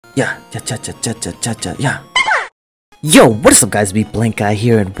Yeah, yeah. Yo, what is up guys, me Blank Guy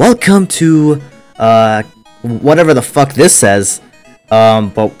here, and welcome to, whatever the fuck this says.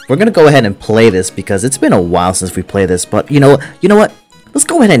 But we're gonna go ahead and play this because it's been a while since we played this, but you know what? Let's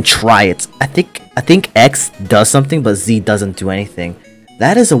go ahead and try it. I think X does something, but Z doesn't do anything.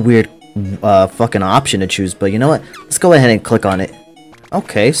 That is a weird, fucking option to choose, but you know what? Let's go ahead and click on it.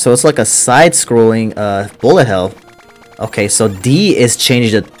 Okay, so it's like a side-scrolling, bullet hell. Okay, so D is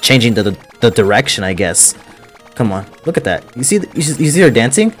changing the direction, I guess. Come on, look at that. You see her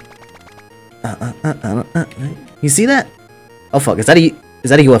dancing? You see that? Oh fuck, is that a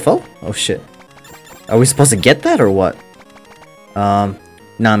UFO? Oh shit. Are we supposed to get that or what? Nah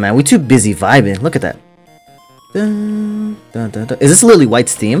man, we too busy vibing. Look at that. Dun, dun, dun, dun. Is this Lily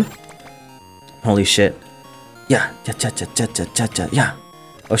White's theme? Holy shit. Yeah. Yeah.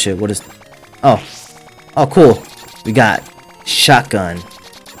 Oh shit, what is... Oh, cool. We got shotgun.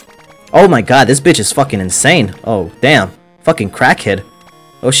 Oh my god, this bitch is fucking insane. Oh, damn. Fucking crackhead.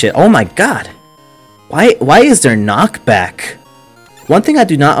 Oh shit, oh my god. Why is there knockback? One thing I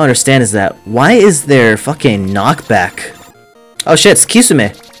do not understand is that, why is there fucking knockback? Oh shit, it's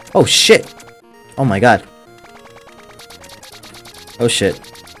Kisume. Oh shit. Oh my god. Oh shit.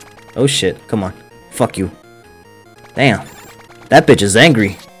 Oh shit, come on. Fuck you. Damn. That bitch is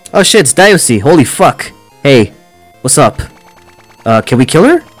angry. Oh shit, it's Dayosi. Holy fuck. Hey, what's up? Can we kill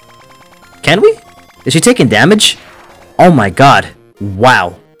her? Can we? Is she taking damage? Oh my god.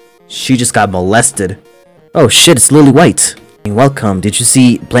 Wow. She just got molested. Oh shit, it's Lily White. Welcome. Did you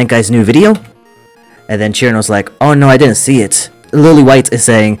see Blank Guy's new video? And then CHIRNO's like, oh no, I didn't see it. Lily White is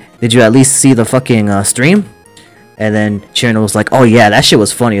saying, did you at least see the fucking stream? And then CHIRNO was like, oh yeah, that shit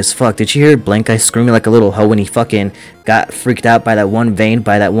was funny as fuck. Did you hear Blank Guy screaming like a little hoe when he fucking got freaked out by that one vein,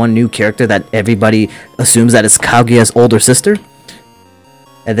 by that one new character that everybody assumes that it's Kaguya's older sister?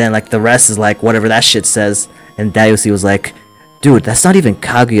 And then like the rest is like whatever that shit says. And Dayosi was like, dude, that's not even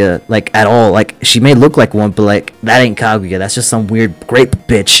Kaguya, like, at all. Like, she may look like one, but like, that ain't Kaguya. That's just some weird grape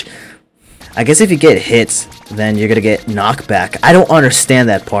bitch. I guess if you get hit, then you're gonna get knockback. I don't understand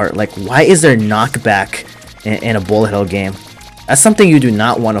that part. Like, why is there knockback in a bullet hell game? That's something you do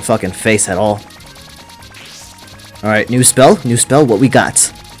not want to fucking face at all. Alright, new spell, what we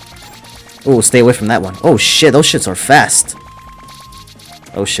got? Oh, stay away from that one. Oh shit, those shits are fast.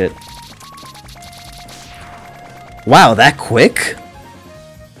 Oh shit. Wow, that quick?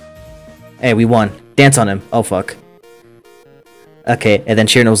 Hey, we won. Dance on him. Oh fuck. Okay, and then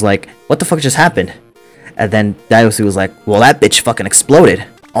CHIRNO was like, what the fuck just happened? And then Dayosi was like, well, that bitch fucking exploded.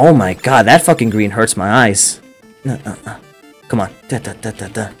 Oh my god, that fucking green hurts my eyes. Come on.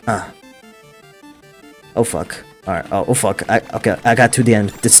 Oh fuck. Alright, oh fuck. Okay, I got too damn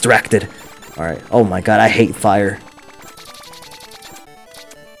distracted. Alright, oh my god, I hate fire.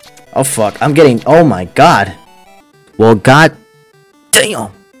 Oh fuck, I'm getting... Oh my god. Well, god...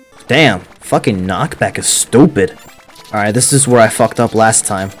 Damn. Damn. Fucking knockback is stupid. Alright, this is where I fucked up last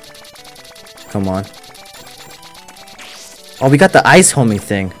time. Come on. Oh, we got the ice homing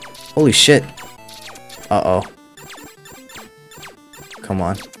thing. Holy shit. Uh-oh. Come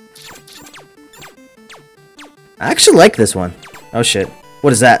on. I actually like this one. Oh shit.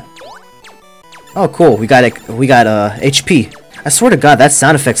 What is that? Oh cool, we got HP. I swear to god, that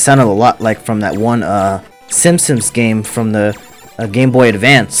sound effect sounded a lot like from that one Simpsons game from the Game Boy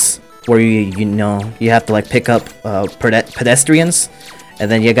Advance, where you know you have to like pick up pedestrians, and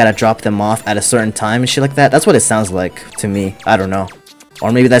then you gotta drop them off at a certain time and shit like that. That's what it sounds like to me. I don't know,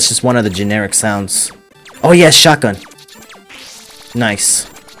 or maybe that's just one of the generic sounds. Oh yeah, shotgun. Nice.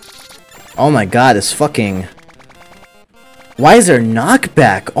 Oh my god, this fucking... Why is there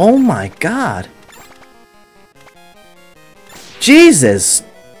knockback? Oh my god. Jesus.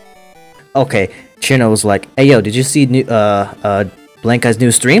 Okay, CHIRNO was like, hey yo, did you see new Blank Guy's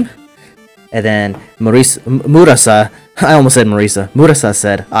new stream? And then Murasa, I almost said Marisa. Murasa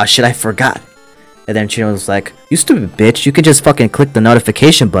said, ah shit, I forgot. And then CHIRNO was like, you stupid bitch, you could just fucking click the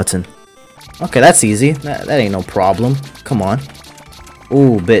notification button. Okay, that's easy. That ain't no problem. Come on.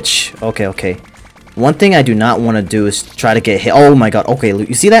 Ooh, bitch. Okay. One thing I do not want to do is try to get hit. Oh my god. Okay,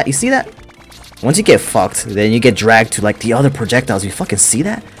 you see that? You see that? Once you get fucked, then you get dragged to like the other projectiles. You fucking see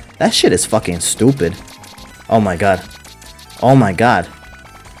that? That shit is fucking stupid. Oh my god. Oh my god.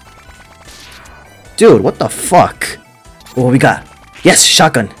 Dude, what the fuck? Oh, what we got? Yes,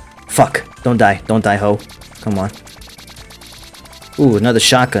 shotgun. Fuck. Don't die. Don't die, ho. Come on. Ooh, another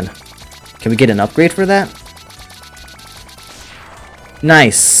shotgun. Can we get an upgrade for that?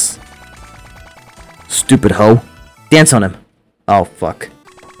 Nice. Stupid hoe. Dance on him. Oh, fuck.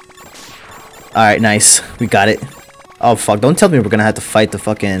 Alright, nice. We got it. Oh fuck, don't tell me we're gonna have to fight the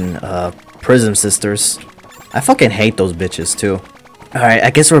fucking Prism Sisters. I fucking hate those bitches too. Alright,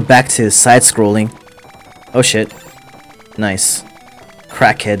 I guess we're back to side scrolling. Oh shit. Nice.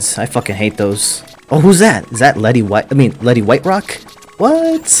 Crackheads, I fucking hate those. Oh, who's that? Is that Letty White Rock?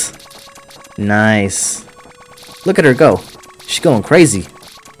 What? Nice. Look at her go. She's going crazy.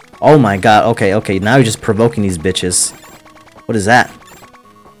 Oh my god, okay, now you're just provoking these bitches. What is that?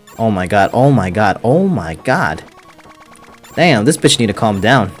 Oh my god, oh my god, oh my god. Damn, this bitch need to calm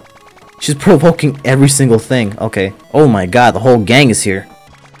down. She's provoking every single thing. Okay. Oh my god, the whole gang is here.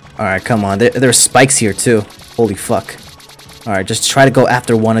 Alright, come on. There's spikes here too. Holy fuck. Alright, just try to go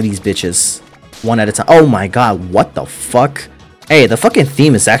after one of these bitches. One at a time. Oh my god, what the fuck? Hey, the fucking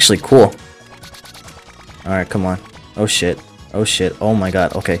theme is actually cool. Alright, come on. Oh shit. Oh shit. Oh my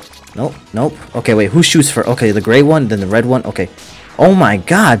god. Okay. Nope. Nope. Okay, wait. Who shoots first? Okay, the gray one, then the red one. Okay. Oh my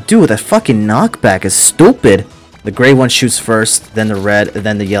god, dude. That fucking knockback is stupid. The gray one shoots first, then the red,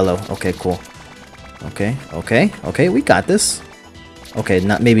 then the yellow. Okay, cool. Okay. Okay. Okay, we got this. Okay,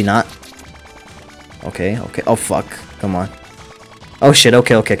 maybe not. Okay. Okay. Oh, fuck. Come on. Oh shit.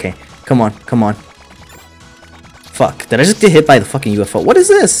 Okay. Okay. Okay. Come on. Come on. Fuck. Did I just get hit by the fucking UFO? What is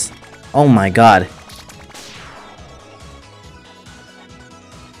this? Oh my god.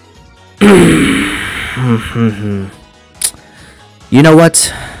 You know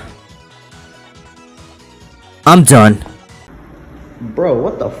what? I'm done. Bro,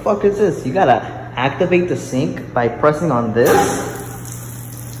 what the fuck is this? You gotta activate the sink by pressing on this?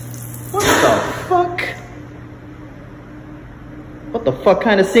 What the fuck? What the fuck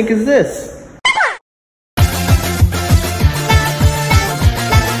kind of sink is this?